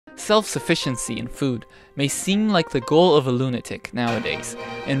Self-sufficiency in food may seem like the goal of a lunatic nowadays,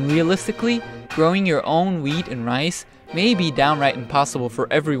 and realistically, growing your own wheat and rice may be downright impossible for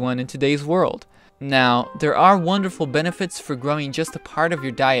everyone in today's world. Now, there are wonderful benefits for growing just a part of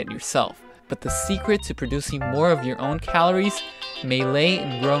your diet yourself, but the secret to producing more of your own calories may lay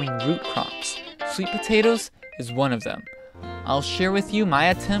in growing root crops. Sweet potatoes is one of them. I'll share with you my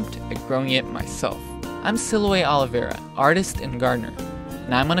attempt at growing it myself. I'm Siloe Oliveira, artist and gardener,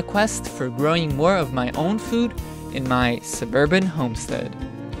 and I'm on a quest for growing more of my own food in my suburban homestead.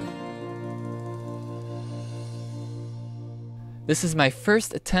 This is my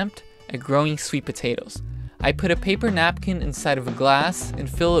first attempt at growing sweet potatoes. I put a paper napkin inside of a glass and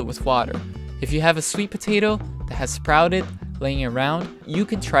fill it with water. If you have a sweet potato that has sprouted laying around, you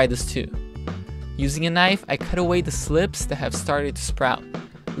can try this too. Using a knife, I cut away the slips that have started to sprout,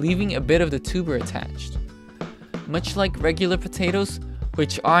 leaving a bit of the tuber attached. Much like regular potatoes,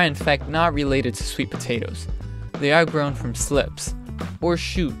 which are in fact not related to sweet potatoes, they are grown from slips, or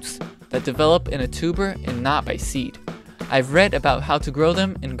shoots, that develop in a tuber and not by seed. I've read about how to grow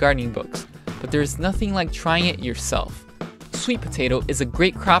them in gardening books, but there is nothing like trying it yourself. Sweet potato is a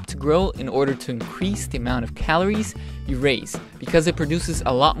great crop to grow in order to increase the amount of calories you raise because it produces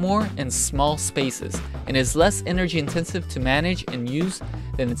a lot more in small spaces and is less energy intensive to manage and use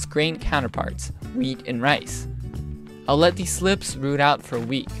than its grain counterparts, wheat and rice. I'll let these slips root out for a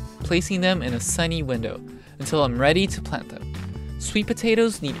week, placing them in a sunny window until I'm ready to plant them. Sweet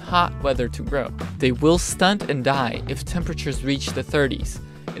potatoes need hot weather to grow. They will stunt and die if temperatures reach the 30s.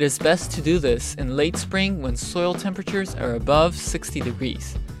 It is best to do this in late spring when soil temperatures are above 60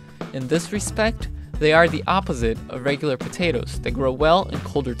 degrees. In this respect, they are the opposite of regular potatoes that grow well in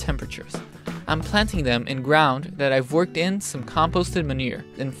colder temperatures. I'm planting them in ground that I've worked in some composted manure.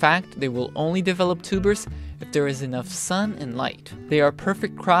 In fact, they will only develop tubers if there is enough sun and light. They are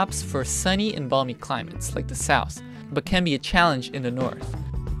perfect crops for sunny and balmy climates like the South, but can be a challenge in the North.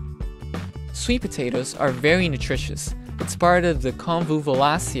 Sweet potatoes are very nutritious. It's part of the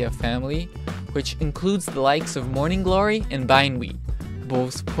Convolvulaceae family, which includes the likes of morning glory and bindweed,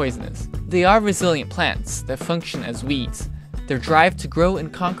 both poisonous. They are resilient plants that function as weeds. Their drive to grow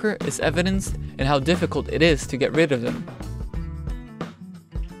and conquer is evidenced in how difficult it is to get rid of them.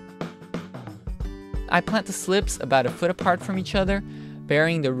 I plant the slips about a foot apart from each other,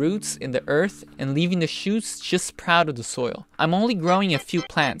 burying the roots in the earth and leaving the shoots just proud of the soil. I'm only growing a few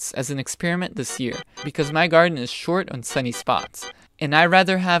plants as an experiment this year because my garden is short on sunny spots, and I'd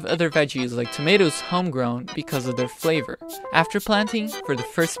rather have other veggies like tomatoes homegrown because of their flavor. After planting, for the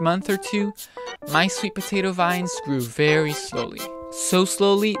first month or two, my sweet potato vines grew very slowly. So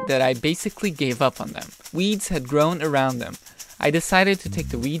slowly that I basically gave up on them. Weeds had grown around them. I decided to take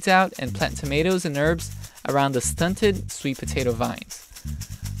the weeds out and plant tomatoes and herbs around the stunted sweet potato vines.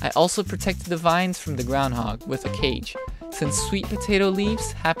 I also protected the vines from the groundhog with a cage, since sweet potato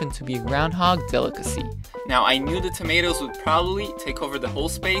leaves happen to be a groundhog delicacy. Now I knew the tomatoes would probably take over the whole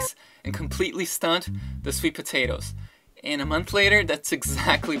space and completely stunt the sweet potatoes. And a month later, that's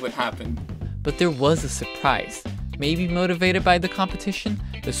exactly what happened. But there was a surprise. Maybe motivated by the competition,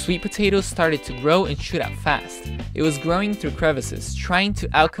 the sweet potatoes started to grow and shoot out fast. It was growing through crevices, trying to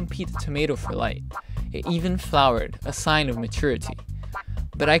outcompete the tomato for light. It even flowered, a sign of maturity.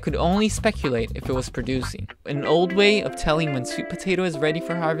 But I could only speculate if it was producing. An old way of telling when sweet potato is ready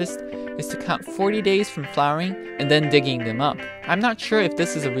for harvest is to count 40 days from flowering and then digging them up. I'm not sure if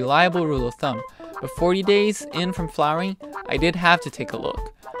this is a reliable rule of thumb, but 40 days in from flowering, I did have to take a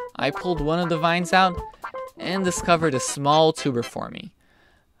look. I pulled one of the vines out and discovered a small tuber forming.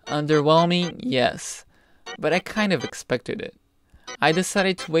 Underwhelming, yes, but I kind of expected it. I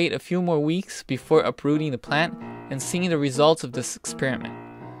decided to wait a few more weeks before uprooting the plant and seeing the results of this experiment.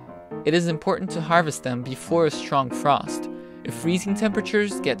 It is important to harvest them before a strong frost. If freezing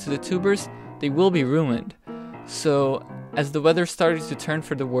temperatures get to the tubers, they will be ruined. So, as the weather started to turn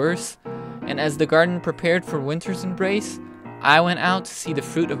for the worse, and as the garden prepared for winter's embrace, I went out to see the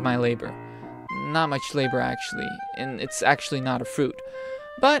fruit of my labor. Not much labor actually, and it's actually not a fruit.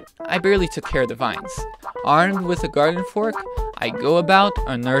 But I barely took care of the vines. Armed with a garden fork, I go about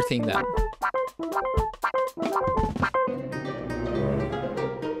unearthing them.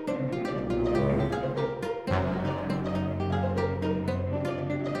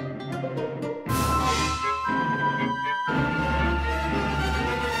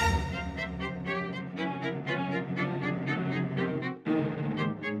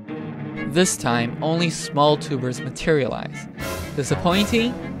 This time, only small tubers materialize.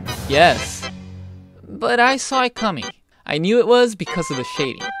 Disappointing? Yes. But I saw it coming. I knew it was because of the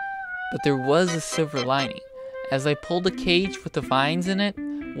shading. But there was a silver lining. As I pulled the cage with the vines in it,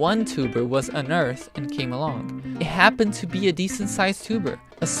 One tuber was unearthed and came along. It happened to be a decent-sized tuber,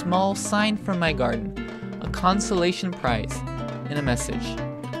 a small sign from my garden, a consolation prize, and a message.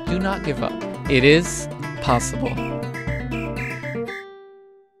 Do not give up. It is possible.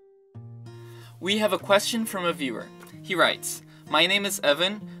 We have a question from a viewer. He writes, "My name is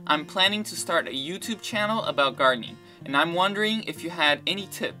Evan. I'm planning to start a YouTube channel about gardening, and I'm wondering if you had any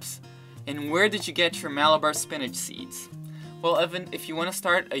tips. And where did you get your Malabar spinach seeds?" Well, Evan, if you want to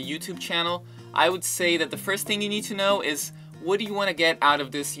start a YouTube channel, I would say that the first thing you need to know is, what do you want to get out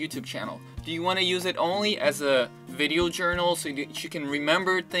of this YouTube channel? Do you want to use it only as a video journal so that you can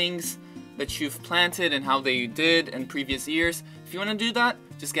remember things that you've planted and how they did in previous years? If you want to do that,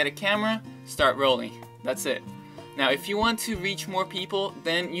 just get a camera, start rolling. That's it. Now, if you want to reach more people,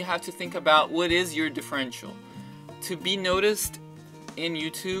 then you have to think about what is your differential. To be noticed in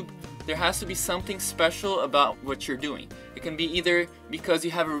YouTube, there has to be something special about what you're doing. It can be either because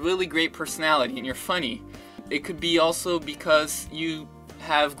you have a really great personality and you're funny. It could be also because you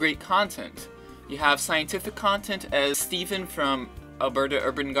have great content. You have scientific content, as Stephen from Alberta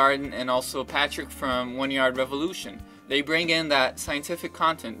Urban Garden and also Patrick from One Yard Revolution. They bring in that scientific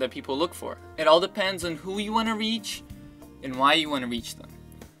content that people look for. It all depends on who you want to reach and why you want to reach them.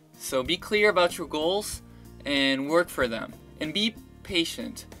 So be clear about your goals and work for them. And be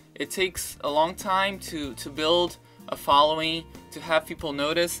patient. It takes a long time to build a following, to have people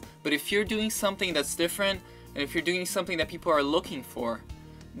notice. But if you're doing something that's different, and if you're doing something that people are looking for,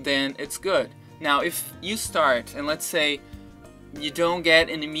 then it's good. Now, if you start, and let's say you don't get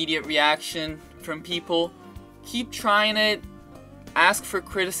an immediate reaction from people, keep trying it. Ask for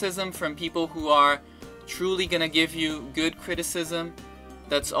criticism from people who are truly gonna give you good criticism.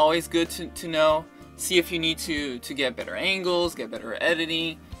 That's always good to know. See if you need to get better angles, get better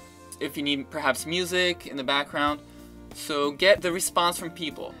editing, if you need perhaps music in the background. So get the response from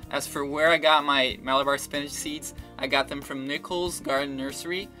people. As for where I got my Malabar spinach seeds, I got them from Nichol's Garden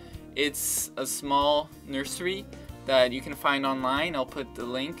Nursery. It's a small nursery that you can find online. I'll put the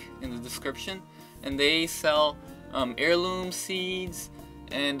link in the description. And they sell heirloom seeds,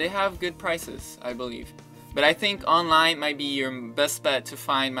 and they have good prices, I believe. But I think online might be your best bet to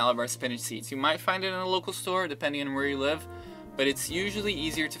find Malabar spinach seeds. You might find it in a local store depending on where you live, but it's usually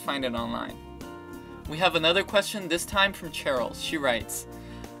easier to find it online. We have another question, this time from Cheryl. She writes,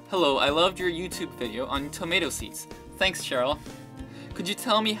 "Hello, I loved your YouTube video on tomato seeds." Thanks, Cheryl. "Could you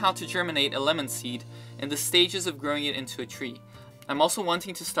tell me how to germinate a lemon seed and the stages of growing it into a tree? I'm also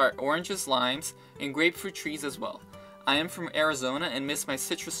wanting to start oranges, limes, and grapefruit trees as well. I am from Arizona and miss my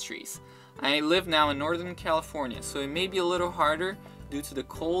citrus trees. I live now in Northern California, so it may be a little harder due to the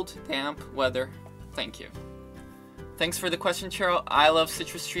cold, damp weather. Thank you." Thanks for the question, Cheryl. I love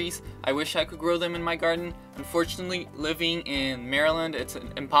citrus trees. I wish I could grow them in my garden. Unfortunately, living in Maryland, it's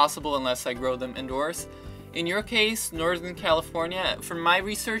impossible unless I grow them indoors. In your case, Northern California, from my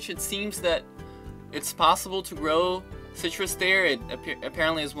research, it seems that it's possible to grow citrus there. It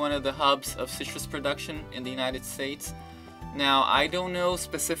apparently is one of the hubs of citrus production in the United States. Now, I don't know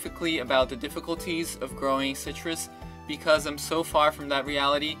specifically about the difficulties of growing citrus because I'm so far from that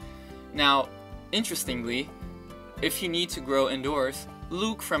reality. Now, interestingly, if you need to grow indoors,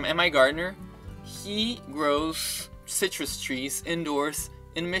 Luke from MI Gardener, he grows citrus trees indoors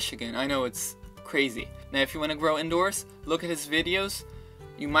in Michigan. I know it's crazy. Now, if you want to grow indoors, look at his videos.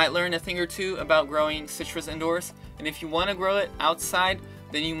 You might learn a thing or two about growing citrus indoors. And if you want to grow it outside,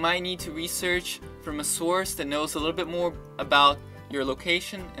 then you might need to research from a source that knows a little bit more about your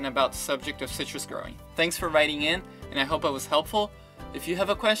location and about the subject of citrus growing. Thanks for writing in, and I hope I was helpful. If you have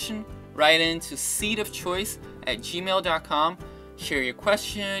a question, write in to seedofchoice@gmail.com. Share your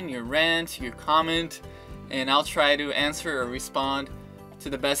question, your rant, your comment, and I'll try to answer or respond to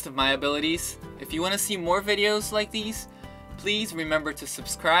the best of my abilities. If you want to see more videos like these, please remember to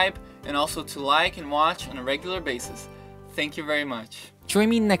subscribe and also to like and watch on a regular basis. Thank you very much. Join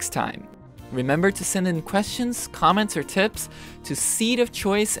me next time. Remember to send in questions, comments, or tips to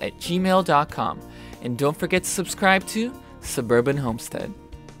seedofchoice@gmail.com. And don't forget to subscribe to Suburban Homestead.